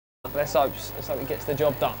Let's hope he gets the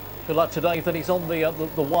job done. Good luck today. Then he's on the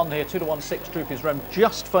one here, 2-1-6 Droopy's Rem.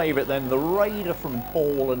 Just favourite then. The Raider from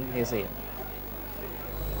Ballin is in.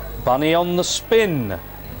 Bunny on the spin.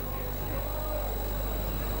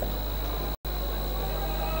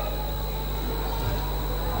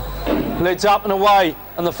 Lids up and away,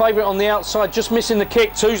 and the favourite on the outside just missing the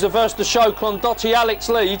kick. Two's the first to show. Clondoty Alex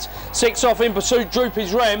leads. 6 off in pursuit,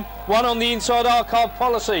 Droopy's Rem. 1 on the inside, Archive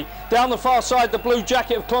Policy. Down the far side, the blue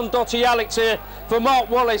jacket of Clondoty Alex here for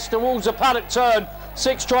Mark Wallace towards the paddock turn.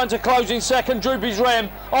 6 trying to close in second, Droopy's Rem.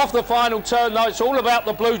 Off the final turn though, it's all about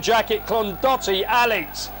the blue jacket, Clondoty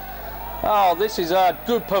Alex. Oh, this is a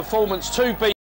good performance. 2 beat.